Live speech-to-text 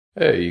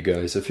Hey you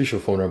guys,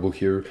 OFFICIALPHONEREBEL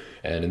here,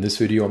 and in this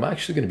video I'm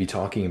actually going to be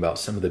talking about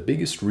some of the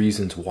biggest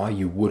reasons why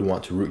you would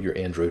want to root your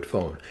Android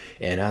phone.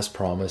 And as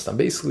promised, I'm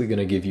basically going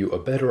to give you a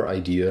better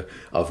idea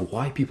of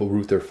why people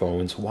root their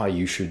phones, why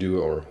you should do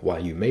it, or why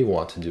you may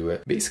want to do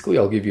it. Basically,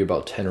 I'll give you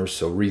about 10 or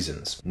so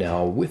reasons.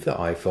 Now, with the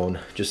iPhone,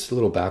 just a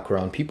little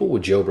background, people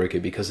would jailbreak it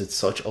because it's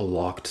such a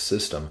locked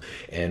system.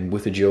 And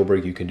with a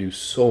jailbreak, you can do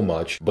so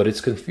much, but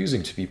it's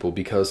confusing to people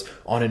because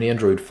on an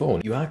Android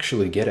phone, you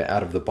actually get it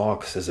out of the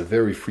box as a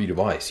very free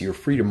device. You're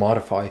free to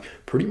modify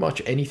pretty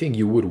much anything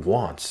you would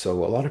want.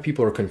 So a lot of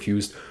people are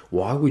confused.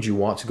 Why would you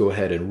want to go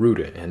ahead and root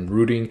it? And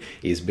rooting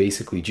is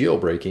basically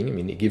jailbreaking. I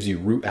mean, it gives you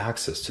root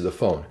access to the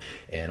phone.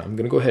 And I'm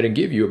going to go ahead and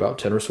give you about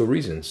 10 or so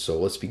reasons. So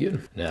let's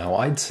begin. Now,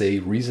 I'd say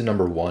reason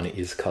number one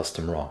is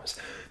custom ROMs.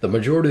 The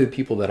majority of the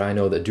people that I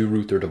know that do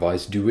root their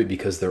device do it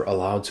because they're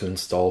allowed to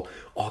install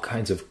all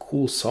kinds of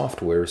cool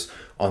softwares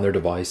on their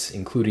device,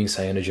 including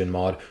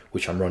CyanogenMod,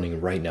 which I'm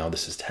running right now.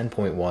 This is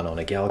 10.1 on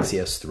a Galaxy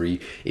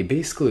S3. It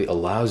basically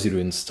allows you to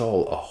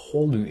install a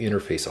whole new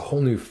interface, a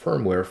whole new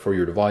firmware for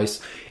your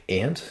device.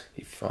 And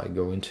if I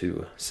go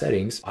into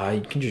settings, I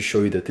can just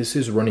show you that this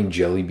is running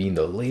Jelly Bean,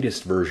 the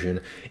latest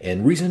version.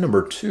 And reason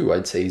number two,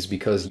 I'd say, is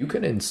because you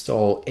can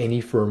install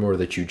any firmware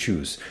that you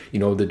choose. You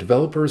know, the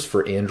developers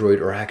for Android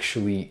are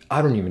actually,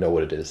 I don't even know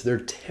what it is. They're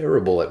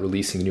terrible at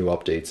releasing new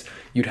updates.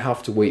 You'd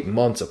have to wait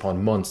months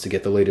upon months to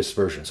get the latest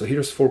version. So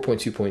here's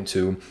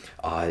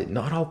 4.2.2.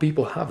 Not all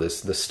people have this.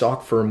 The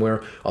stock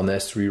firmware on the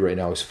S3 right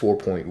now is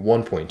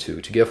 4.1.2.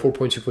 To get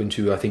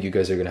 4.2.2, I think you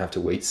guys are going to have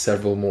to wait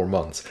several more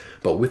months.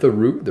 But with a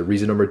root, the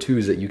reason number two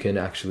is that you can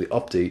actually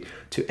update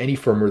to any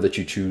firmware that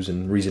you choose.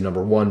 And reason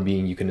number one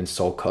being you can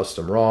install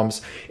custom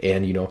ROMs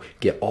and, you know,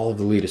 get all of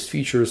the latest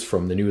features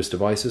from the newest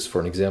devices. For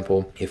an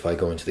example, if I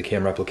go into the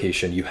camera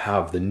application, you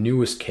have the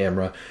newest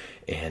camera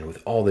and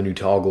with all the new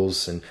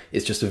toggles, and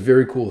it's just a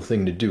very cool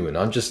thing to do. And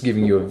I'm just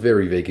giving you a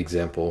very vague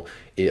example.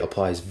 It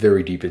applies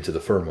very deep into the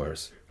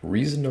firmwares.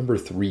 Reason number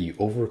three,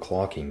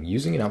 overclocking.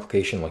 Using an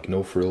application like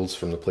No Frills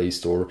from the Play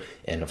Store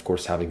and of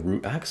course having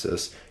root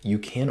access, you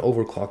can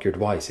overclock your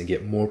device and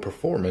get more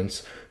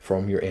performance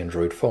from your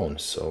Android phone.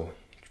 So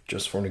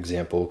just for an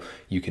example,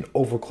 you can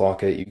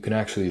overclock it. You can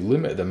actually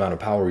limit the amount of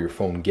power your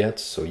phone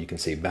gets, so you can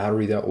save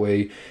battery that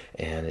way.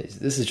 And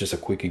this is just a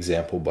quick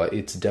example, but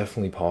it's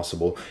definitely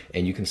possible.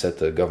 And you can set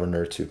the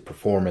governor to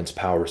performance,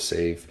 power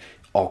save,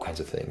 all kinds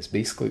of things.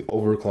 Basically,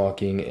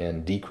 overclocking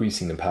and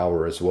decreasing the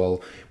power as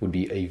well would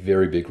be a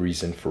very big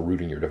reason for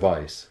rooting your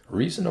device.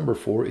 Reason number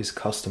four is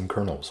custom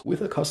kernels.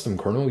 With a custom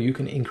kernel, you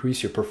can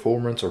increase your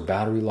performance or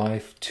battery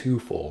life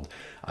twofold.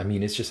 I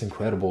mean, it's just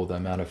incredible the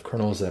amount of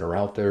kernels that are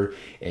out there,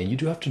 and you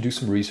do have to do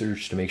some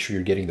research to make sure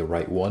you're getting the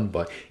right one,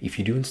 but if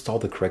you do install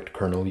the correct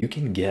kernel, you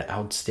can get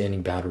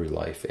outstanding battery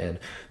life. And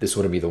this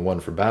wouldn't be the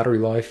one for battery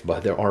life,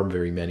 but there are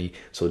very many,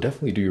 so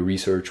definitely do your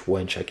research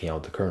when checking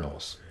out the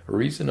kernels.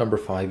 Reason number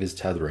five is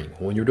tethering.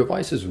 When your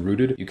device is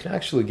rooted, you can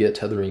actually get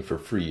tethering for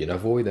free and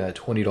avoid that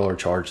 $20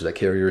 charge that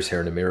carriers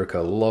here in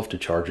America love to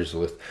charge us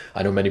with.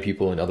 I know many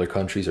people in other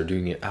countries are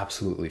doing it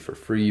absolutely for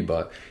free,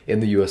 but in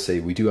the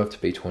USA, we do have to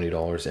pay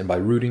 $20, and by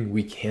rooting,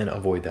 we can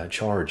avoid that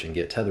charge and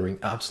get tethering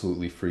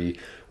absolutely free.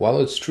 While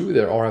it's true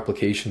there are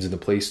applications in the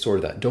Play Store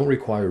that don't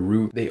require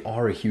root, they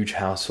are a huge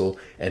hassle,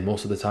 and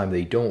most of the time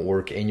they don't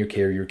work and your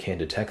carrier can't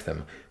detect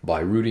them.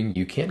 By rooting,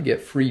 you can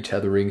get free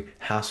tethering,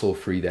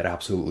 hassle-free, that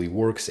absolutely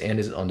works and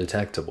is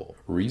undetectable.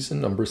 Reason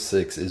number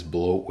six is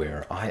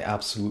bloatware. I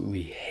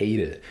absolutely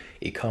hate it.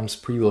 It comes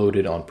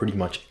preloaded on pretty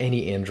much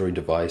any Android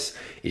device.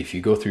 If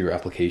you go through your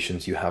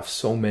applications, you have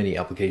so many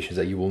applications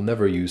that you will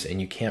never use and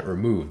you can't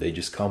remove. They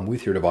just come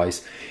with your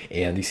device.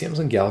 And the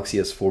Samsung Galaxy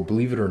S4,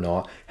 believe it or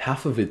not,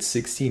 half of its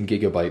 16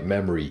 gigabyte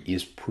memory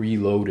is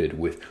preloaded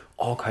with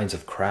all kinds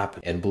of crap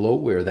and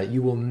bloatware that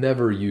you will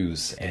never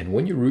use. And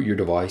when you root your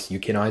device, you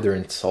can either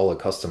install a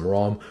custom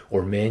ROM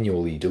or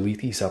manually delete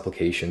these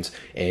applications,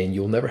 and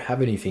you'll never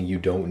have anything you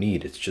don't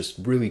need. It's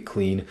just really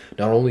clean.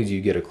 Not only do you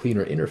get a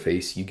cleaner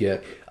interface, you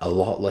get a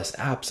lot less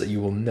apps that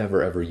you will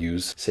never ever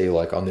use. Say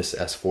like on this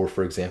S4,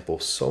 for example,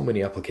 so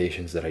many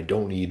applications that I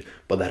don't need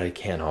but that I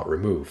cannot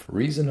remove.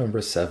 Reason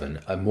number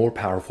seven, a more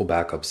powerful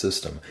backup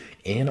system,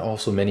 and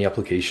also many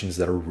applications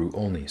that are root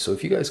only. So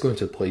if you guys go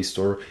into the Play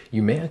Store,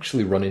 you may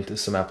actually run into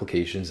some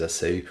applications that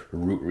say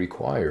root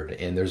required,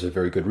 and there's a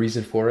very good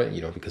reason for it,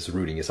 you know, because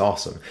rooting is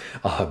awesome.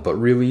 But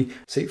really,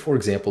 say for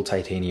example,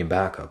 Titanium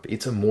Backup.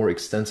 It's a more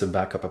extensive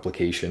backup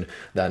application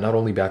that not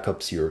only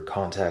backups your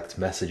contact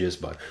messages,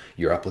 but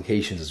your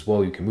applications as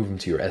well. You can move them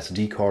to your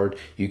SD card.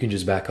 You can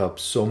just back up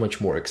so much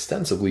more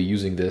extensively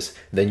using this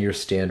than your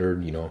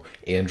standard, you know,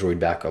 Android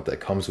backup that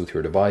comes with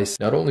your device.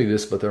 Not only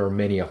this, but there are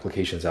many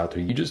applications out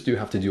there. You just do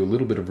have to do a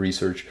little bit of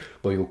research,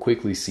 but you'll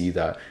quickly see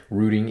that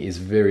rooting is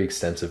very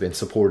extensive and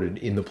supported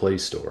supported in the Play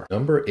Store.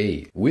 Number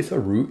 8, with a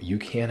root, you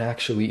can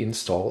actually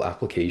install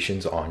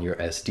applications on your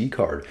SD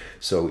card.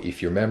 So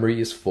if your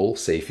memory is full,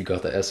 say if you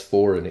got the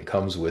S4 and it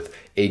comes with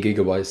 8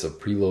 gigabytes of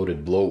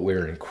preloaded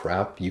bloatware and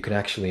crap, you can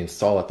actually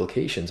install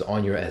applications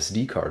on your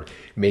SD card,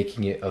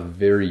 making it a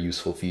very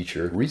useful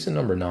feature. Reason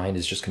number 9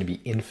 is just going to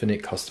be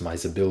infinite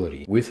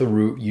customizability. With a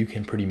root, you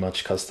can pretty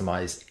much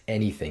customize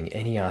anything,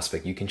 any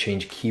aspect. You can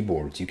change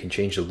keyboards, you can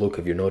change the look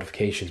of your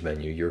notifications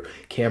menu, your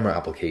camera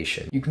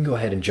application. You can go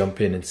ahead and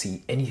jump in and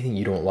see anything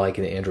you don't like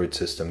in the Android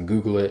system,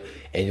 Google it,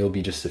 and you'll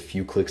be just a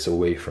few clicks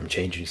away from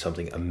changing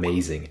something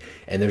amazing.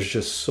 And there's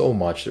so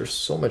much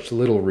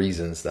little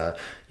reasons that,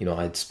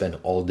 I'd spend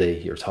all day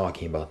here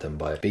talking about them.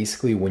 But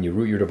basically, when you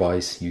root your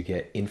device, you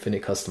get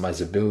infinite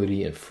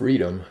customizability and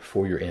freedom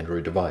for your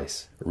Android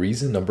device.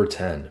 Reason number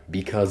 10,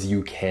 because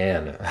you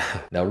can.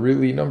 Now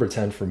really, number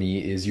 10 for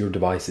me is your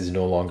device is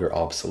no longer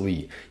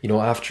obsolete.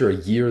 After a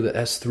year, the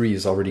S3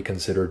 is already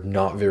considered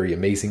not very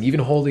amazing.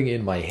 Even holding it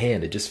in my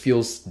hand, it just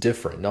feels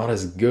different, not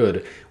as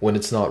good when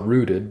it's not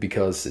rooted,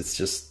 because it's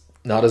just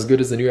not as good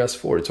as the new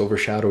S4. It's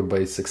overshadowed by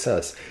its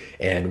success.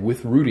 And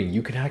with rooting,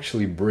 you can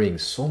actually bring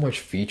so much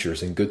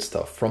features and good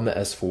stuff from the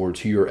S4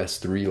 to your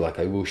S3, like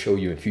I will show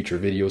you in future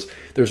videos.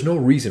 There's no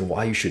reason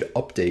why you should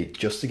update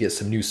just to get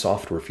some new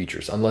software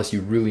features, unless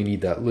you really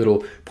need that little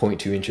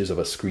 0.2 inches of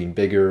a screen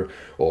bigger,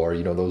 or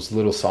those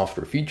little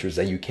software features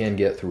that you can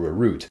get through a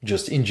root.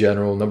 Just in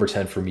general, number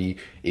 10 for me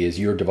is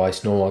your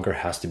device no longer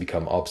has to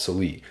become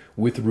obsolete.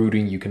 With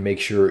rooting, you can make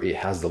sure it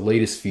has the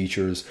latest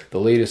features, the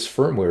latest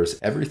firmwares,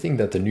 everything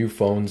that the new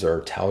phones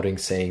are touting,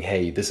 saying,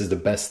 hey, this is the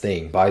best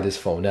thing, buy this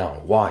phone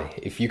now. Why?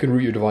 If you can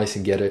root your device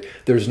and get it,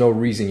 there's no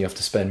reason you have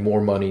to spend more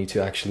money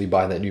to actually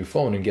buy that new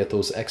phone and get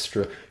those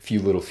extra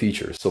few little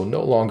features. So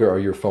no longer are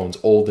your phones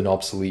old and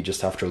obsolete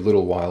just after a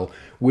little while.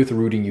 With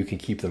rooting, you can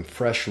keep them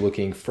fresh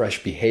looking,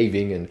 fresh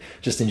behaving, and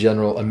just in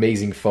general,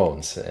 amazing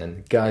phones.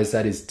 And guys,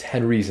 that is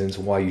 10 reasons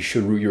why you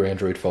should root your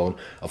Android phone.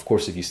 Of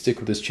course, if you stick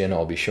with this channel,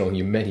 I'll be showing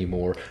you many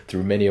more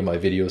through many of my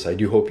videos. I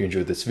do hope you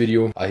enjoyed this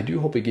video. I do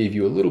hope it gave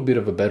you a little bit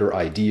of a better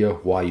idea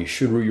why you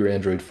should root your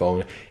Android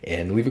phone.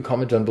 And leave a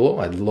comment down below.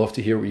 I'd love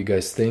to hear what you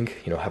guys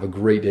think. Have a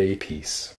great day. Peace.